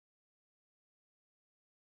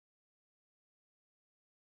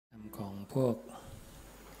ของพวก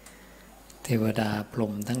เทวดาพร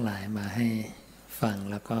หมทั้งหลายมาให้ฟัง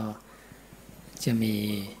แล้วก็จะมี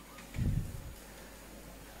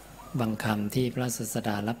บางคำที่พระศาสด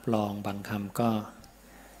ารับรองบางคำก็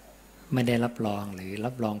ไม่ได้รับรองหรือ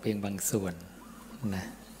รับรองเพียงบางส่วนนะ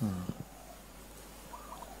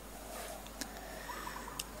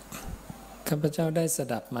ข้าพเจ้าได้ส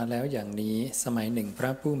ดับมาแล้วอย่างนี้สมัยหนึ่งพร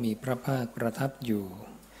ะผู้มีพระภาคประทับอยู่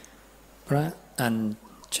พระอัญ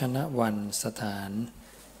ชนวันสถาน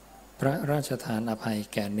พระราชทานอภัย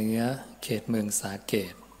แก่เนื้อเขตเมืองสาเก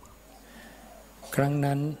ตครั้ง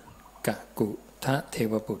นั้นกกุทะเท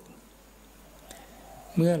วบุตร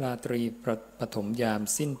เมื่อราตรีปฐมยาม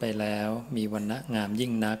สิ้นไปแล้วมีวรรณะงามยิ่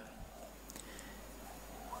งนัก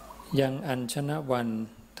ยังอัญชนวัน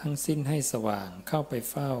ทั้งสิ้นให้สว่างเข้าไป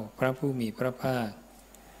เฝ้าพระผู้มีพระภาค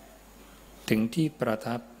ถึงที่ประ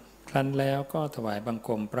ทับครั้นแล้วก็ถวายบังค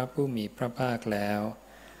มพระผู้มีพระภาคแล้ว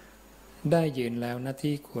ได้ยืนแล้วหน้า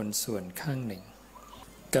ที่ควรส่วนข้างหนึ่ง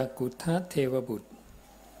กกุทะเทวบุตร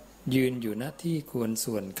ยืนอยู่หน้าที่ควร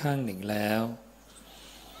ส่วนข้างหนึ่งแล้ว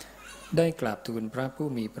ได้กราบทูลพระผู้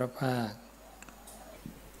มีพระภาค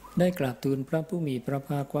ได้กราบทูลพระผู้มีพระภ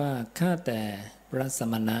าคว่าข้าแต่พระส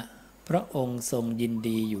มณะพระองค์ทรงยิน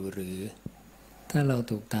ดีอยู่หรือถ้าเรา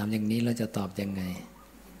ถูกถามอย่างนี้เราจะตอบยังไง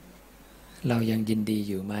เรายังยินดี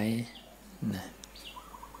อยู่ไหมนะ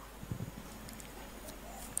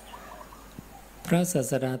พระศา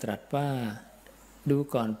สดาตรัสว่าดู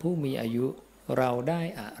ก่อนผู้มีอายุเราได้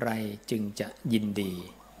อะไรจึงจะยินดี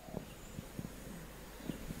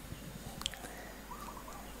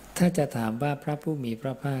ถ้าจะถามว่าพระผู้มีพร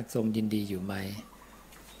ะภาคทรงยินดีอยู่ไหม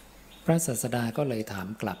พระศาสดาก็เลยถาม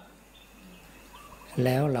กลับแ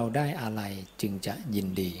ล้วเราได้อะไรจึงจะยิน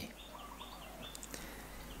ดี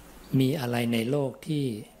มีอะไรในโลกที่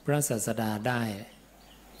พระศาสดาได้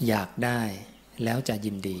อยากได้แล้วจะ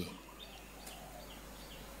ยินดี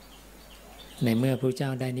ในเมื่อพระเจ้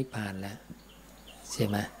าได้นิพพานแล้วใช่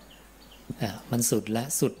ไหมมันสุดแล้ว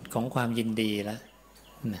สุดของความยินดีแล้ว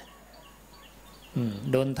นะ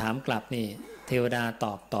โดนถามกลับนี่เทวดาต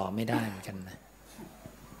อบต่อไม่ได้เหมือนกันนะ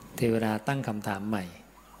เทวดาตั้งคำถามใหม่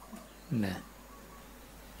นะ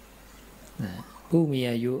ผู้มี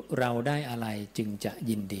อายุเราได้อะไรจึงจะ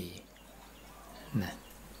ยินดีนะ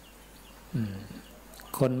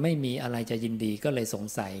คนไม่มีอะไรจะยินดีก็เลยสง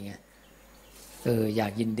สัยไงอยา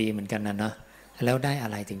กยินดีเหมือนกันนะเนาะแล้วได้อะ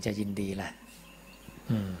ไรถึงจะยินดีล่ะ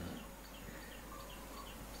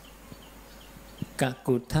ก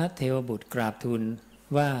กุทะเทวบุตรกราบทูล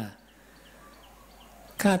ว่า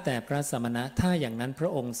ข้าแต่พระสมณะถ้าอย่างนั้นพร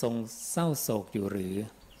ะองค์ทรงเศร้าโศกอยู่หรือ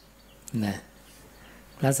นะ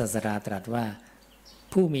พระศาสดาตรัสว่า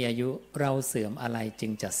ผู้มีอายุเราเสื่อมอะไรจึ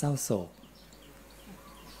งจะเศร้าโศก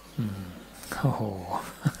โอ้โห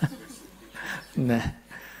นะ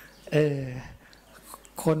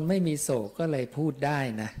คนไม่มีโศกก็เลยพูดได้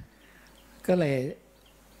นะก็เลย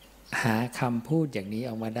หาคำพูดอย่างนี้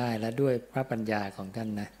ออกมาได้แล้วด้วยพระปัญญาของท่าน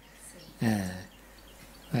นะ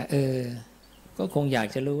ว่าก็คงอยาก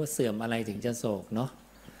จะรู้ว่าเสื่อมอะไรถึงจะโศกเนาะ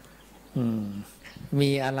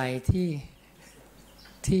มีอะไร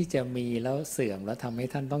ที่จะมีแล้วเสื่อมแล้วทำให้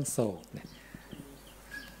ท่านต้องโศกเนี่ย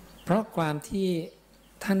เพราะความที่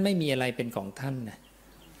ท่านไม่มีอะไรเป็นของท่านนะ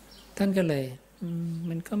ท่านก็เลย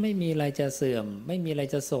มันก็ไม่มีอะไรจะเสื่อมไม่มีอะไร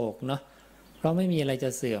จะโศกเนาะเพราะไม่มีอะไรจ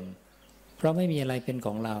ะเสื่อมเพราะไม่มีอะไรเป็นข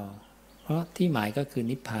องเราเพราะที่หมายก็คือ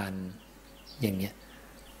นิพพานอย่างเนี้ย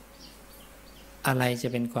อะไรจะ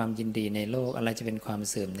เป็นความยินดีในโลกอะไรจะเป็นความ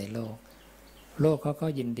เสื่อมในโลกโลกเขาก็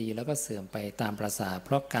ยินดีแล้วก็เสื่อมไปตามประสาเพ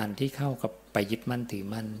ราะการที่เข้ากับไปยึดมั่นถือ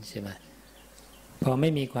มั่นใช่ไหมพอไม่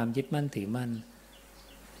มีความยึดมั่นถือมั่น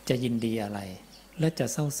จะยินดีอะไรและจะ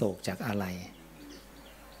เศร้าโศกจากอะไร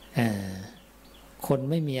คน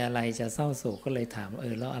ไม่มีอะไรจะเศร้าโศกก็เลยถาม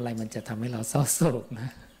แล้วอะไรมันจะทำให้เราเศร้าโศกนะ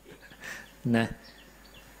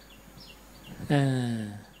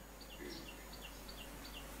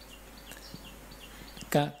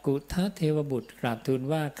กกุทะเทวบุตรกราบทูล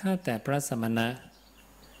ว่าข้าแต่พระสมณะ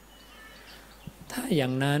ถ้าอย่า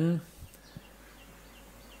งนั้น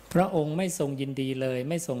พระองค์ไม่ทรงยินดีเลย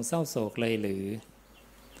ไม่ทรงเศร้าโศกเลยหรือ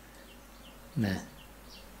นะ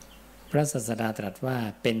พระศาสดาตรัสว่า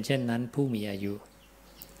เป็นเช่นนั้นผู้มีอายุ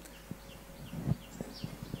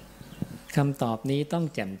คำตอบนี้ต้อง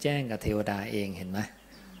แจ่มแจ้งกับเทวดาเองเห็นไหม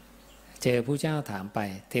เจอผู้เจ้าถามไป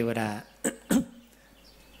เทวดา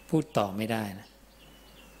พูดต่อไม่ได้นะ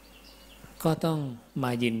ก็ต้องม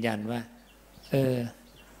ายืนยันว่า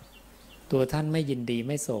ตัวท่านไม่ยินดีไ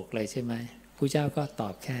ม่โศกเลยใช่ไหมผู้เจ้าก็ตอ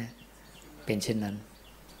บแค่เป็นเช่นนั้น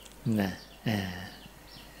นะ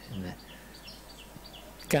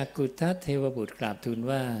กกุทะเทวบุตรกราบทูล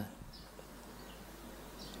ว่า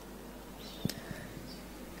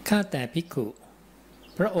ข้าแต่ภิกขุ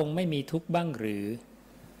พระองค์ไม่มีทุกข์บ้างหรือ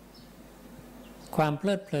ความเพ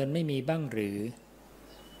ลิดเพลินไม่มีบ้างหรือ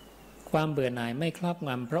ความเบื่อหน่ายไม่ครอบง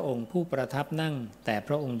ำพระองค์ผู้ประทับนั่งแต่พ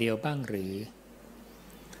ระองค์เดียวบ้างหรือ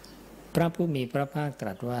พระผู้มีพระภาคต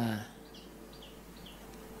รัสว่า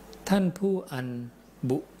ท่านผู้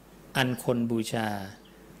อันคนบูชา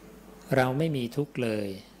เราไม่มีทุกข์เลย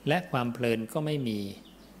และความเพลินก็ไม่มี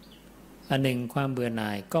อันหนึ่งความเบื่อหน่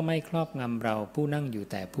ายก็ไม่ครอบงำเราผู้นั่งอยู่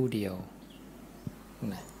แต่ผู้เดียว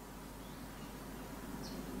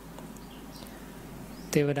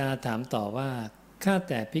เทวดาถามต่อว่าข้า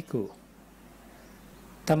แต่ภิกขุ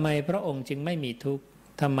ทำไมพระองค์จึงไม่มีทุกข์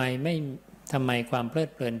ทำไมความเพลิด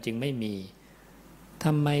เพลินจึงไม่มีท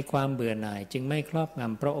ำไมความเบื่อหน่ายจึงไม่ครอบง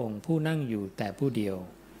ำพระองค์ผู้นั่งอยู่แต่ผู้เดียว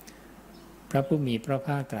พระผู้มีพระภ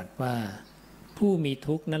าคตรัสว่าผู้มี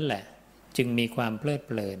ทุกข์นั่นแหละจึงมีความเพลิด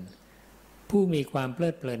เพลินผู้มีความเพลิ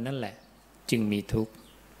ดเพลินนั่นแหละจึงมีทุกข์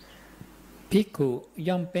ภิกขุ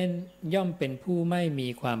ย่อมเป็นผู้ไม่มี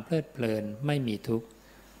ความเพลิดเพลินไม่มีทุกข์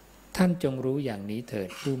ท่านจงรู้อย่างนี้เถิด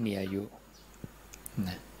ผู้มีอายุน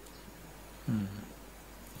ะ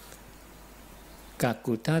กัก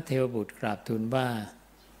กุฏฏเทวบุตรกราบทูลว่า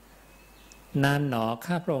นานหนอ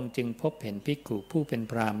ข้าพระองค์จึงพบเห็นภิกขุผู้เป็น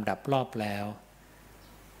พราหมณ์ดับรอบแล้ว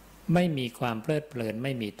ไม่มีความเพลิดเพลินไ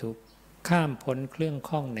ม่มีทุกข์ข้ามพ้นเครื่อง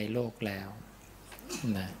ข้องในโลกแล้ว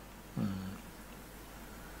นะ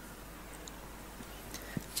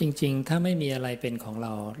จริงๆถ้าไม่มีอะไรเป็นของเร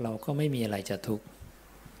าเราก็ไม่มีอะไรจะทุกข์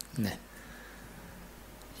นะ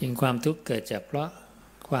จริงความทุกข์เกิดจากเพราะ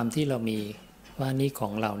ความที่เรามีว่านี้ขอ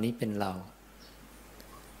งเรานี้เป็นเรา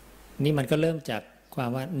นี่มันก็เริ่มจากความ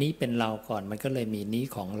ว่านี้เป็นเราก่อนมันก็เลยมีนี้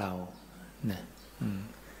ของเรานะ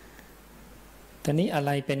ตอนนี้อะไ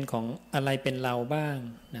รเป็นของอะไรเป็นเราบ้าง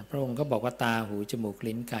นะพระองค์ก็บอกว่าตาหูจมูก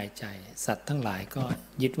ลิ้นกายใจสัตว์ทั้งหลายก็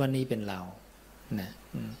ยึดว่านี้เป็นเรานะ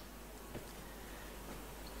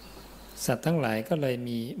สัตว์ทั้งหลายก็เลย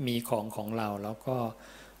มีของเราแล้วก็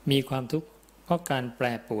มีความทุกข์เพราะการแปร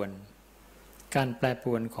ปร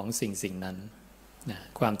วนของสิ่งนั้นนะ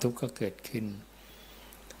ความทุกข์ก็เกิดขึ้น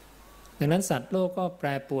ดังนั้นสัตว์โลกก็แปร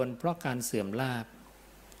ปรวนเพราะการเสื่อมลาภ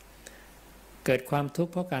เกิดความทุก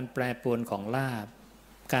ข์เพราะการแปรปรวนของลาภ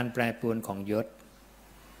การแปรปรวนของยศ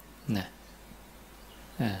นะ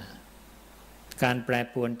การแปร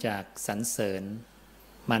ปรวนจากสรรเสริญ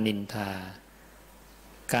มานินทา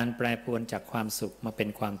การแปรปรวนจากความสุขมาเป็น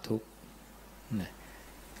ความทุกข์นะ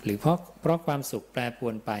หรือเพราะความสุขแปรปร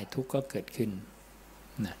วนไปทุกข์ก็เกิดขึ้น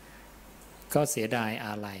นะก็เสียดายอ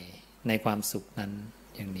าลัยในความสุขนั้น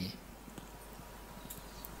อย่างนี้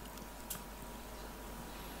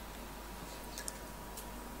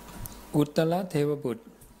อุตตรเทวบุตร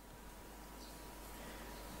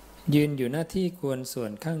ยืนอยู่หน้าที่ควรส่ว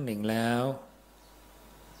นข้างหนึ่งแล้ว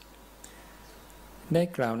ได้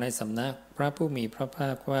กล่าวในสำนักพระผู้มีพระภา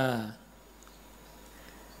คว่า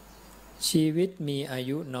ชีวิตมีอา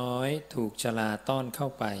ยุน้อยถูกชราต้อนเข้า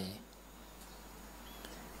ไป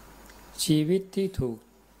ชีวิตที่ถูก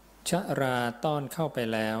ชราต้อนเข้าไป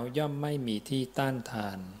แล้วย่อมไม่มีที่ต้านท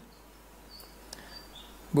าน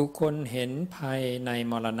บุคคลเห็นภัยใน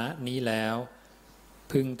มรณะนี้แล้ว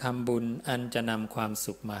พึงทำบุญอันจะนำความ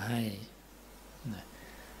สุขมาให้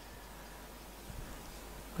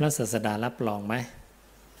พระศาสดารับรองไหม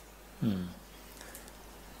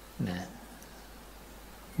นะ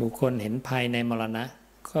บุคคลเห็นภัยในมรณะ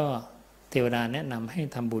ก็เทวดาแนะนำให้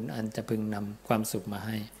ทำบุญอันจะพึงนำความสุขมาใ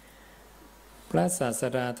ห้พระศาส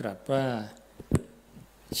ดาตรัสว่า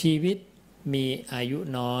ชีวิตมีอายุ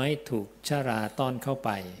น้อยถูกชราต้อนเข้าไป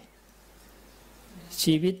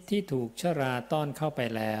ชีวิตที่ถูกชราต้อนเข้าไป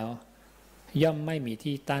แล้วย่อมไม่มี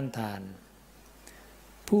ที่ต้านทาน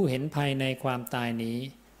ผู้เห็นภัยในความตายนี้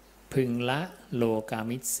พึงละโลกา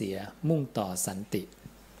มิตรเสียมุ่งต่อสันติ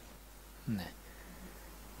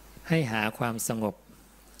ให้หาความสงบ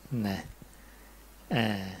นะ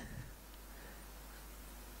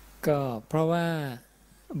ก็เพราะว่า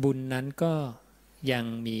บุญนั้นก็ยัง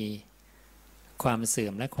มีความเสื่อ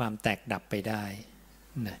มและความแตกดับไปได้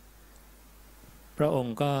นะพระอง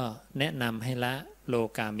ค์ก็แนะนำให้ละโล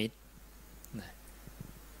กามิตรนะ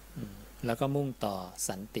แล้วก็มุ่งต่อ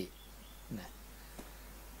สันตินะ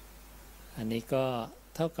อันนี้ก็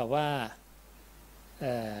เท่ากับว่า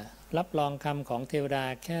รับรองคำของเทวดา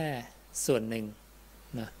แค่ส่วนหนึ่ง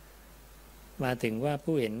นะมาถึงว่า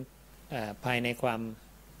ผู้เห็นภายในความ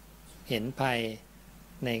เห็นภัย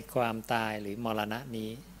ในความตายหรือมรณะนี้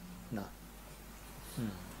เนาะ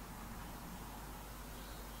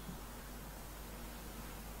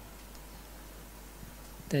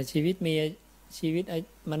แต่ชีวิต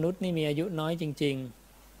มนุษย์นี่มีอายุน้อยจริง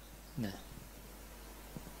ๆนะ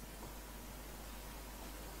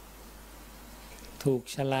ถูก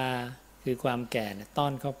ชราคือความแก่เนี่ยต้อ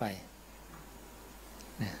นเข้าไป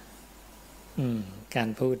นะการ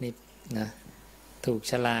พูดนี่นะถูก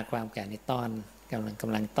ชราความแก่นี่ต้อนกำ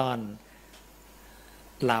ลังต้อน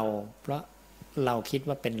เราเพราะเราคิด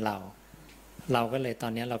ว่าเป็นเราก็เลยตอ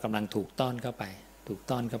นนี้เรากำลังถูกต้อนเข้าไป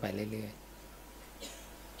เรื่อย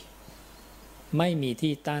ๆไม่มี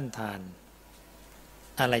ที่ต้านทาน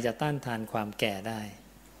อะไรจะต้านทานความแก่ได้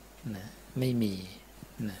นะไม่มี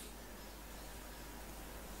นะ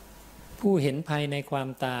ผู้เห็นภัยในความ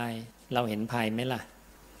ตายเราเห็นภัยไหมล่ะ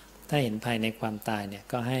ถ้าเห็นภัยในความตายเนี่ย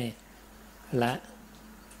ก็ให้ละ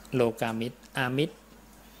โลกามิตรอามิตร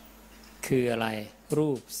คืออะไรรู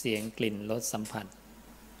ปเสียงกลิ่นรสสัมผัส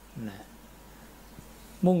นะ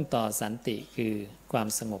มุ่งต่อสันติคือความ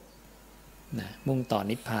สงบนะมุ่งต่อ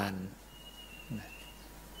นิพพานนะ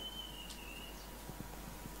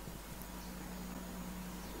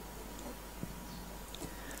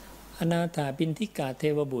อนาถาบิณฑิกาเท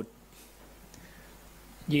วบุตร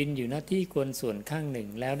ยืนอยู่หน้าที่ควรส่วนข้างหนึ่ง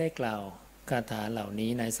แล้วได้กล่าวคาถาเหล่านี้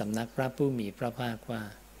ในสำนักพระผู้มีพระภาคว่า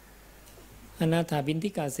อนาถาบิณฑิ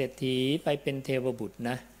กาเศรษฐีไปเป็นเทวบุตร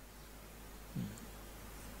นะ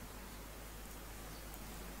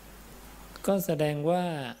ก็แสดงว่า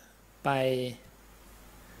ไป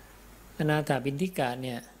อนาถาบิณฑิกาเ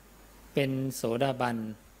นี่ยเป็นโสดาบั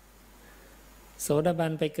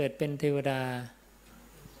นไปเกิดเป็นเทวดา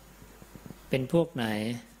เป็นพวกไหน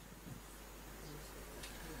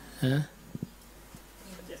ฮะ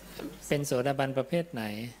เป็นโสดาบันประเภทไหน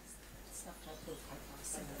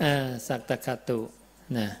สักตคตุ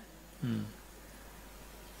นะ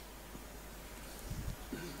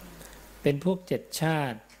เป็นพวก7 ชา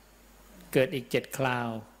ติเกิดอีก7 คราว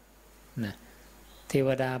นะเทว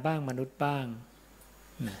ดาบ้างมนุษย์บ้าง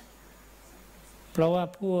นะเพราะว่า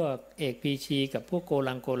พวกเอกพีชีกับพวกโก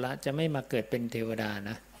ลังโกละจะไม่มาเกิดเป็นเทวดา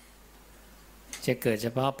นะจะเกิดเฉ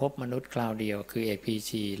พาะภพมนุษย์คราวเดียวคือเอกพี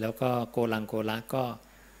ชีแล้วก็โกลังโกละก็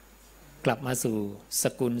กลับมาสู่ส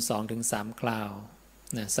กุล 2-3 คราว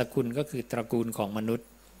นะสกุลก็คือตระกูลของมนุษย์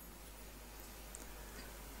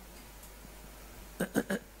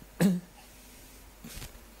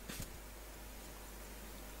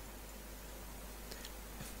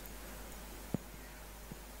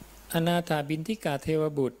อนาถาบิณฑิกาเทว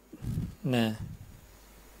บุตรนะ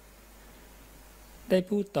ได้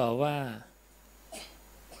พูดต่อว่า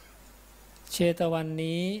เชตวัน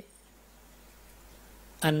นี้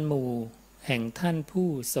อันหมู่แห่งท่านผู้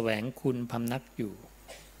แสวงคุณพำนักอยู่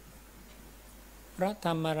พระธ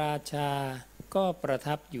รรมราชาก็ประ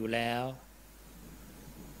ทับอยู่แล้ว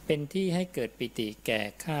เป็นที่ให้เกิดปิติแก่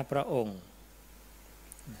ข้าพระองค์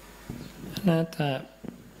อนาถา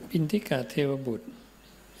บิณฑิกาเทวบุตร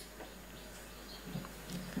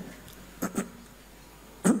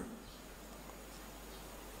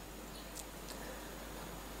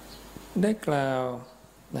ได้กล่าว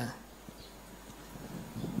นะ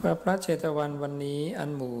ว่าพระเชตวันนี้อัน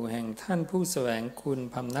หมู่แห่งท่านผู้แสวงคุณ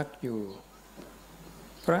พำนักอยู่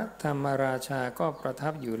พระธรรมราชาก็ประทั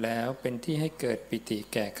บอยู่แล้วเป็นที่ให้เกิดปิติ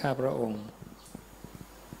แก่ข้าพระองค์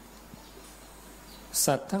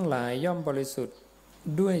สัตว์ทั้งหลายย่อมบริสุทธิ์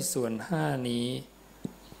ด้วยส่วน5นี้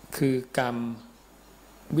คือกรรม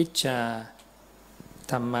วิชชา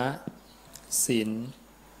ธรรมะศีล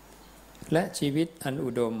และชีวิตอัน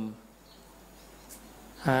อุดม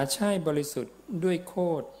หาใช่บริสุทธิ์ด้วยโค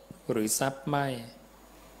ตรหรือทรัพย์ไม่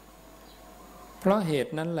เพราะเห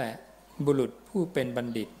ตุนั้นแหละบุรุษผู้เป็นบัณ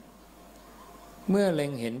ฑิตเมื่อเล็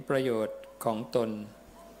งเห็นประโยชน์ของตน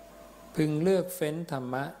พึงเลือกเฟ้นธรร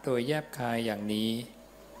มะโดยแยบคายอย่างนี้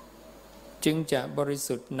จึงจะบริ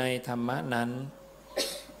สุทธิ์ในธรรมะนั้น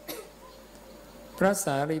พระส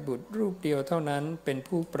ารีบุตรรูปเดียวเท่านั้นเป็น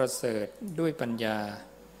ผู้ประเสริฐด้วยปัญญา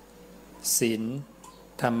ศีล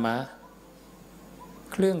ธรรมะ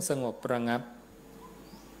เครื่องสงบระงับ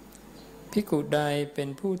ภิกขุใดเป็น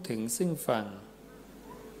ผู้ถึงซึ่งฝั่ง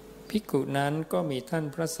ภิกขุนั้นก็มีท่าน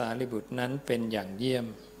พระสารีบุตรนั้นเป็นอย่างเยี่ยม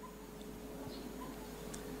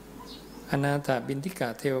อนาถบิณฑิกา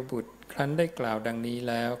เทวบุตรครั้นได้กล่าวดังนี้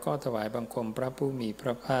แล้วก็ถวายบังคมพระผู้มีพร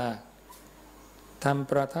ะภาคทำ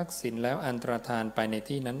ประทักษิณแล้วอันตรธานไปใน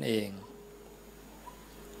ที่นั้นเอง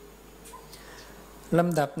ล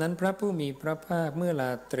ำดับนั้นพระผู้มีพระภาคเมื่อ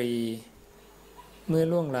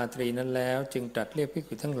ล่วงราตรีนั้นแล้วจึงตรัสเรียกภิก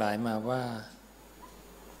ขุทั้งหลายมาว่า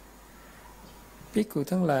ภิกขุ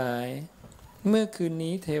ทั้งหลายเมื่อคืน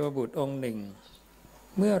นี้เทวบุตรองค์หนึ่ง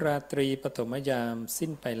เมื่อราตรีปฐมยามสิ้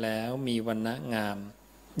นไปแล้วมีวรรณะงาม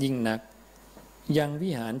ยิ่งนักยังวิ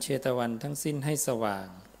หารเชตวันทั้งสิ้นให้สว่าง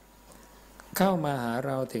เข้ามาหาเ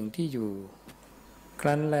ราถึงที่อยู่ค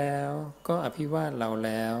รั้นแล้วก็อภิวาทเราแ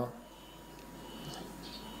ล้ว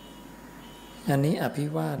อันนี้อภิ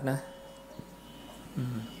วาทนะ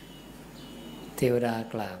เทวดา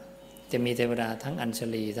กราบจะมีเทวดาทั้งอัญช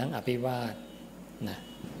ลีทั้งอภิวาทนะ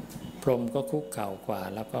พรหมก็คุกเข่ากว่า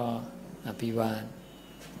แล้วก็อภิวาท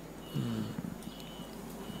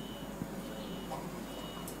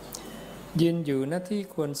ยืนอยู่หน้าที่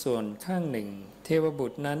ควรส่วนข้างหนึ่งเทวบุ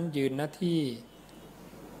ตรนั้นยืนอ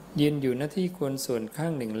ยู่หน้าที่ควรส่วนข้า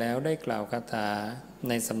งหนึ่งแล้วได้กล่าวคาถาใ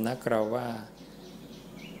นสำนักเราว่า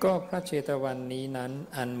ก็พระเชตวันนี้นั้น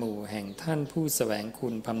อันหมู่แห่งท่านผู้แสวงคุ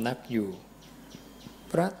ณพำนักอยู่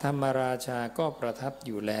พระธรรมราชาก็ประทับอ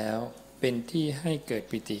ยู่แล้วเป็นที่ให้เกิด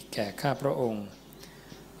ปิติแก่ข้าพระองค์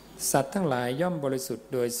สัตว์ทั้งหลายย่อมบริสุทธิ์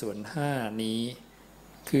โดยส่วนห้านี้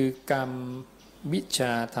คือกรรมวิช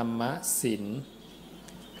าธรรมะศีล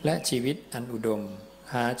และชีวิตอันอุดม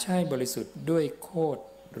หาใช่บริสุทธิ์ด้วยโคตร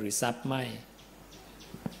หรือทรัพย์ไม่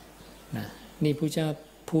นะนี่พระเจ้า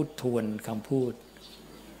พูดทวนคำพูด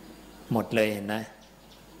หมดเลยเห็นนะ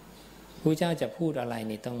พระเจ้าจะพูดอะไร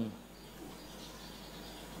นี่ต้อง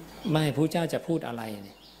ไม่พระเจ้าจะพูดอะไร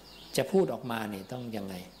นี่จะพูดออกมานี่ต้องยัง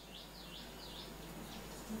ไง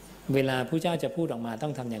เวลาพระเจ้าจะพูดออกมาต้อ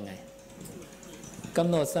งทำยังไงกำ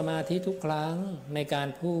หนดสมาธิทุกครั้งในการ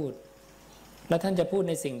พูดแล้วท่านจะพูด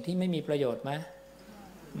ในสิ่งที่ไม่มีประโยชน์ไหม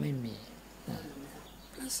ไม่มี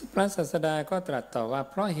พระศาสดาก็ตรัสต่อว่า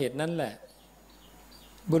เพราะเหตุนั้นแหละ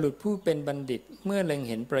บุรุษผู้เป็นบัณฑิตเมื่อเล็ง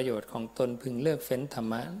เห็นประโยชน์ของตนพึงเลือกเฟ้นธรร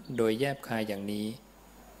มะโดยแยบคายอย่างนี้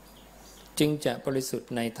จึงจะบริสุท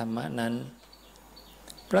ธิ์ในธรรมะนั้น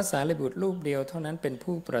พระสารีบุตรรูปเดียวเท่านั้นเป็น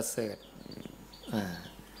ผู้ประเสริฐ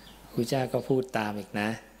พระเจ้าก็พูดตามอีกนะ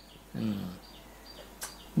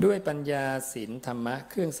ด้วยปัญญาศีลธรรมะ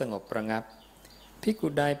เครื่องสงบระงับภิกขุ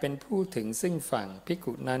ใดเป็นผู้ถึงซึ่งฝั่งภิก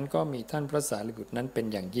ขุนั้นก็มีท่านพระสารีบุตรนั้นเป็น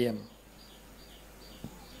อย่างเยี่ยม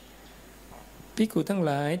ภิกขุทั้งห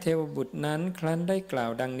ลายเทวบุตรนั้นครั้นได้กล่า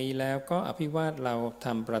วดังนี้แล้วก็อภิวาทเราท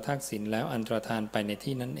ำประทักษิณแล้วอันตรธานไปใน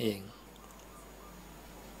ที่นั้นเอง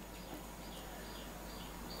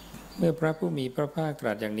เมื่อพระผู้มีพระภาคต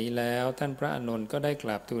รัสอย่างนี้แล้วท่านพระอานนท์ก็ได้ก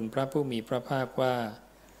ราบทูลพระผู้มีพระภาคว่า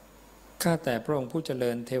ข้าแต่พระองค์ผู้เจริ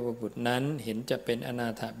ญเทวบุตรนั้นเห็นจะเป็นอนา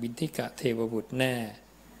ถบิณฑิกะเทวบุตรแน่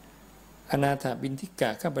อนาถบิณฑิกะ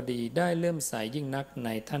ข้าพดีได้เลื่อมใสยิ่งนักใน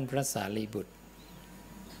ท่านพระสารีบุตร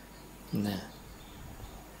นะ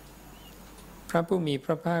พระผู้มีพ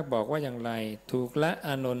ระภาคบอกว่าอย่างไรถูกละอ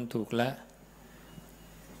านนท์ถูกละ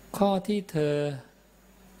ข้อที่เธอ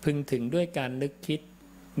พึงถึงด้วยการนึกคิด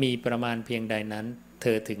มีประมาณเพียงใดนั้นเธ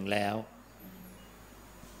อถึงแล้ว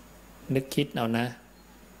นึกคิดเอานะ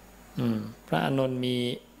พระอานนท์มี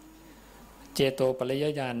เจโตปริย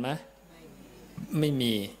ญาณไหมไม่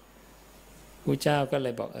มีพระเจ้าก็เล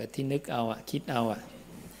ยบอกที่นึกเอาคิดเอา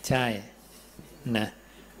ใช่นะ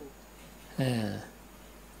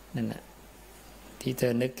นั่นแหละที่เธ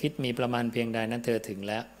อนึกคิดมีประมาณเพียงใดนั้นเธอถึง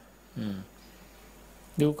แล้ว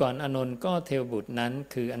ดูก่อนอานนท์ก็เทวบุตรนั้น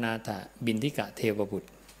คืออนาถบิณฑิกะเทวบุตร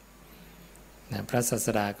นะพระศาส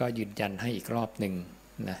ดาก็ยืนยันให้อีกรอบหนึ่ง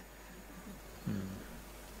นะ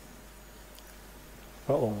พ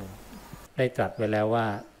ระองค์ได้ตรัสไว้แล้วว่า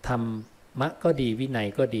ธรรมะก็ดีวินัย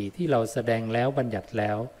ก็ดีที่เราแสดงแล้วบัญญัติแ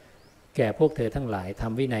ล้วแก่พวกเธอทั้งหลายธร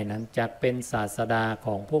รมวินัยนั้นจักเป็นศาสดาข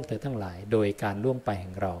องพวกเธอทั้งหลายโดยการล่วงไปแห่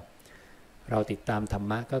งเราติดตามธรร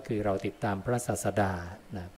มะก็คือเราติดตามพระศาสดานะ